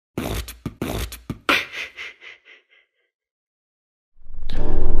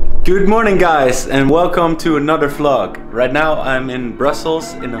Good morning guys and welcome to another vlog. Right now I'm in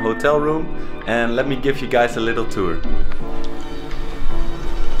Brussels in a hotel room and let me give you guys a little tour.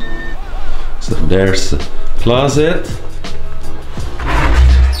 So there's a closet.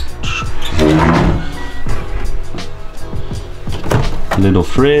 Little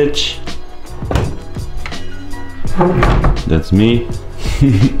fridge. That's me.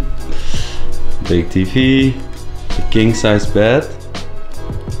 Big TV. A king size bed.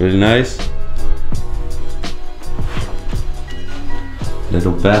 Really nice.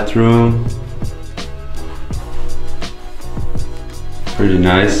 Little bathroom. Pretty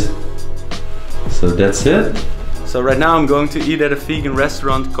nice. So that's it. So right now I'm going to eat at a vegan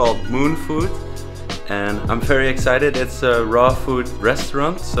restaurant called Moon Food. And I'm very excited. It's a raw food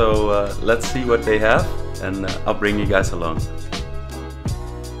restaurant. So let's see what they have. And I'll bring you guys along.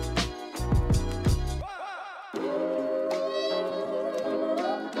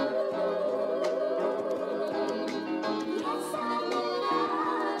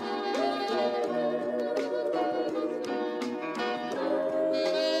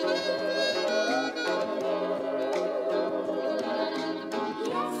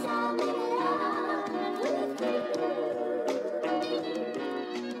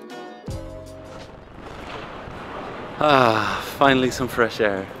 Finally some fresh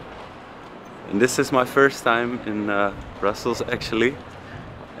air. And this is my first time in Brussels actually.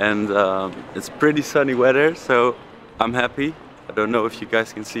 And it's pretty sunny weather, so I'm happy. I don't know if you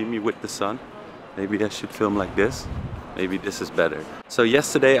guys can see me with the sun. Maybe I should film like this. Maybe this is better. So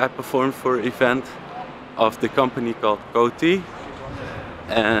yesterday I performed for an event of the company called Coty.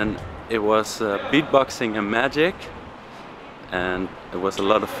 And it was beatboxing and magic. And it was a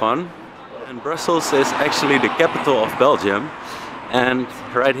lot of fun. And Brussels is actually the capital of Belgium, and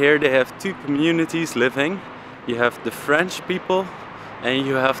right here they have two communities living. You have the French people and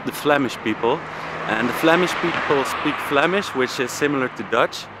you have the Flemish people, and the Flemish people speak Flemish, which is similar to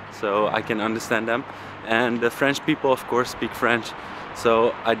Dutch, so I can understand them, and the French people of course speak French,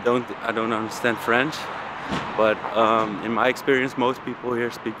 so I don't understand French, but in my experience most people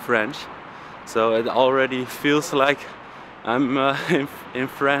here speak French, so it already feels like I'm in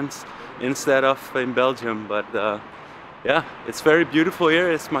France instead of in Belgium. But yeah, it's very beautiful here.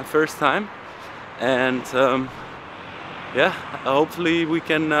 It's my first time, and yeah, hopefully we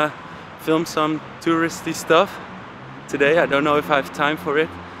can film some touristy stuff today. I don't know if I have time for it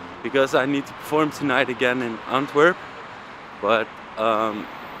because I need to perform tonight again in Antwerp, but I'll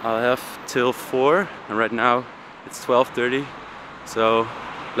have till 4 and right now it's 12:30, so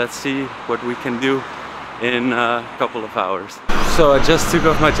let's see what we can do in a couple of hours. So I just took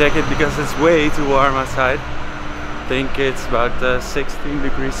off my jacket because it's way too warm outside. I think it's about 16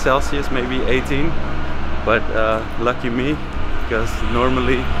 degrees Celsius, maybe 18. But lucky me, because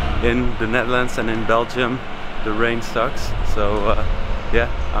normally in the Netherlands and in Belgium the rain sucks. So yeah,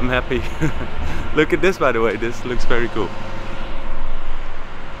 I'm happy. Look at this, by the way, this looks very cool.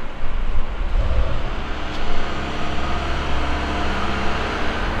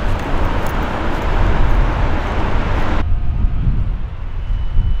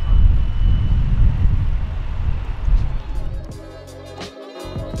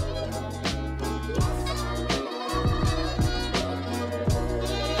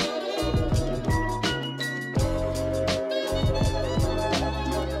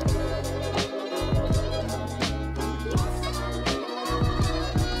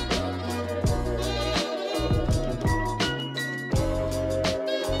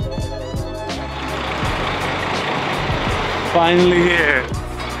 Finally here.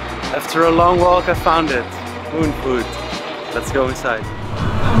 After a long walk I found it. Moon Food. Let's go inside.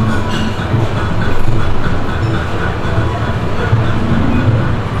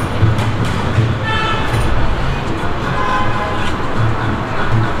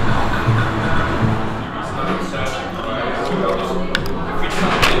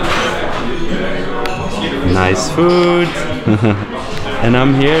 Nice food. And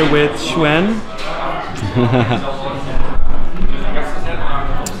I'm here with Xuan.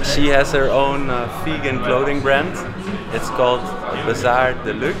 She has her own vegan clothing brand. It's called Bazaar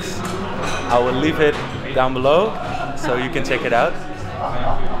Deluxe. I will leave it down below so you can check it out.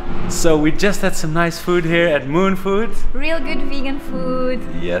 So we just had some nice food here at Moon Food. Real good vegan food.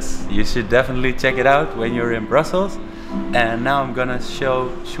 Yes, you should definitely check it out when you're in Brussels. And now I'm gonna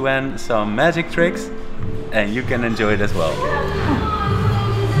show Xuan some magic tricks and you can enjoy it as well.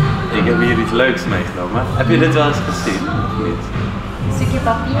 Ik heb hier iets leuks meegenomen. Heb je dit wel eens gezien? Of niet? Een stukje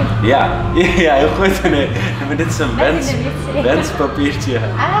papier. Ja, ja, heel goed. Nee, maar dit is een wenspapiertje.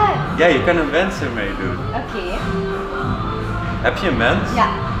 Ah. Ja, je kan een wens ermee doen. Oké. Heb je een wens? Ja.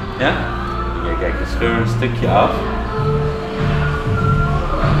 Ja? Hier, kijk, dan scheur een stukje af.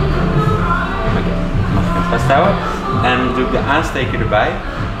 Oké, mag ik het vasthouden. En dan doe ik de aansteker erbij.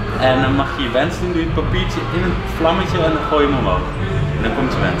 En dan mag je je wens doen, doe je het papiertje in het vlammetje en dan gooi je hem omhoog. En dan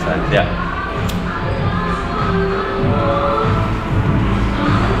komt je wens uit, ja.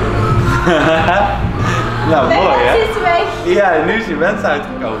 Nou, mooi hè? Het is weg. Ja, nu is je wens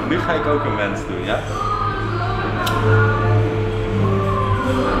uitgekomen. Nu ga ik ook een wens doen, ja?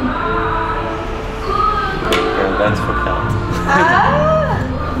 Een wens voor geld.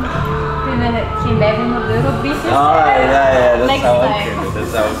 Kunnen het geen 500 euro briefjes? Ah, ja, dat Next zou ook time. kunnen. Dat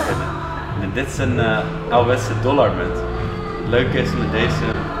zou ook kunnen. En dit is een ouderwetse dollarmunt. Het leuke is met deze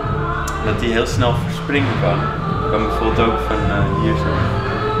dat hij heel snel verspringen kan. Je kan bijvoorbeeld ook van hier zo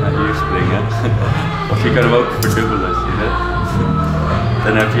naar hier springen. Of je kan hem ook verdubbelen, zie je dat?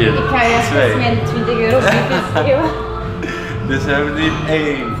 Dan heb je Ik ga je twee. even mijn 20 euro briefjes geven. Dus we hebben nu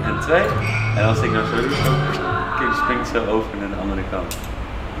 1 en 2. En als ik nou zo doe, dan springt het zo over naar de andere kant.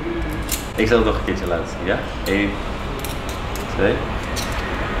 Ik zal het nog een keertje laten zien, ja? 1, 2.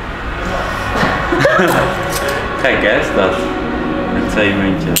 Kijk hè, is dat. Met 2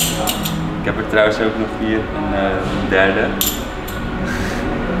 muntjes. Ik heb er trouwens ook nog hier een derde.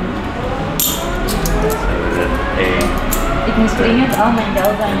 Zo, 1. Ik moest dringend al mijn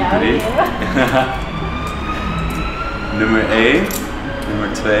geld aan jou 3. geven. Nummer 1,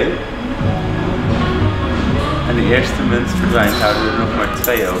 nummer 2. En de eerste munt verdwijnt, houden we er nog maar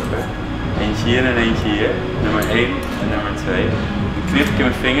 2 over. Eentje hier en eentje hier. Nummer 1 en nummer 2. Dan knip ik in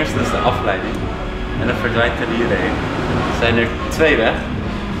mijn vingers, dat is de afleiding. En dan verdwijnt er hier 1. Er zijn er 2 weg.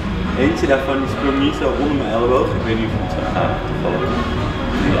 Eentje daarvan die sprong niet zo onder mijn elleboog. Ik weet niet of het zo gaat, toevallig.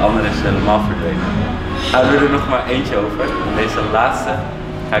 Die andere is helemaal verdwenen. Houden we er nog maar eentje over. En deze laatste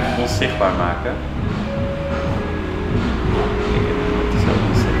ga ik onzichtbaar maken. Kijk, het is ook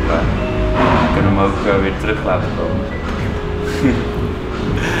onzichtbaar. We kunnen hem ook weer terug laten komen.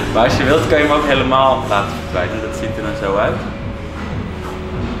 Maar als je wilt kan je hem ook helemaal laten verdwijnen. Dat ziet er dan zo uit.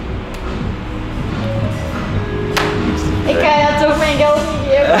 Ik ga jou toch mijn geld niet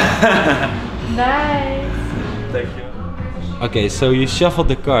geven. Nice. Dankjewel. Okay, so you shuffled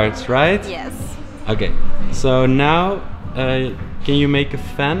the cards, right? Yes. Okay, so now can you make a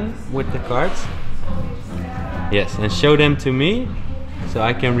fan with the cards? Yes, and show them to me so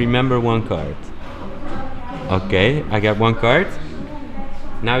I can remember one card. Okay, I got one card.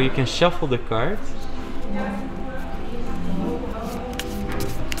 Now you can shuffle the cards.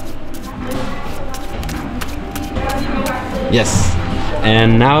 Yes,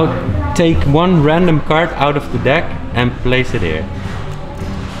 and now take one random card out of the deck and place it here.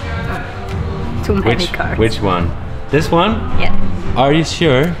 Too many cards. Which one? This one? Yeah, Are you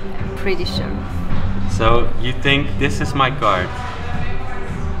sure? I'm pretty sure. So you think this is my card?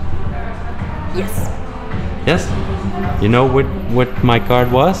 Yes. Yes? You know what my card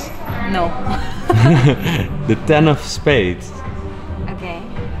was? No. The 10 of spades. Okay.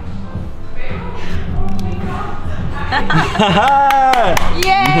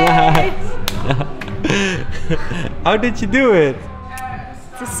 Yay! How did you do it?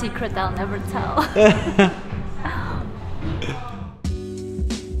 It's a secret I'll never tell.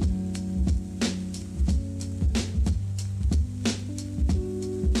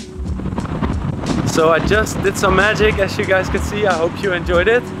 So I just did some magic, as you guys can see. I hope you enjoyed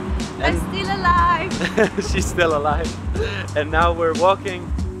it. I'm still alive. She's still alive. And now we're walking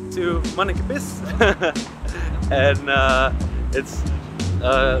to Mannekepis. And it's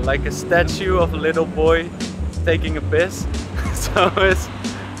like a statue of a little boy taking a piss. So it's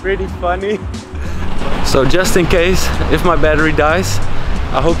pretty funny. So just in case, if my battery dies,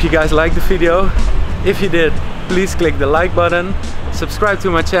 I hope you guys liked the video. If you did, please click the like button, subscribe to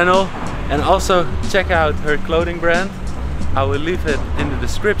my channel, and also check out her clothing brand. I will leave it in the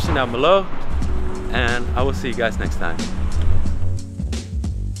description down below, and I will see you guys next time.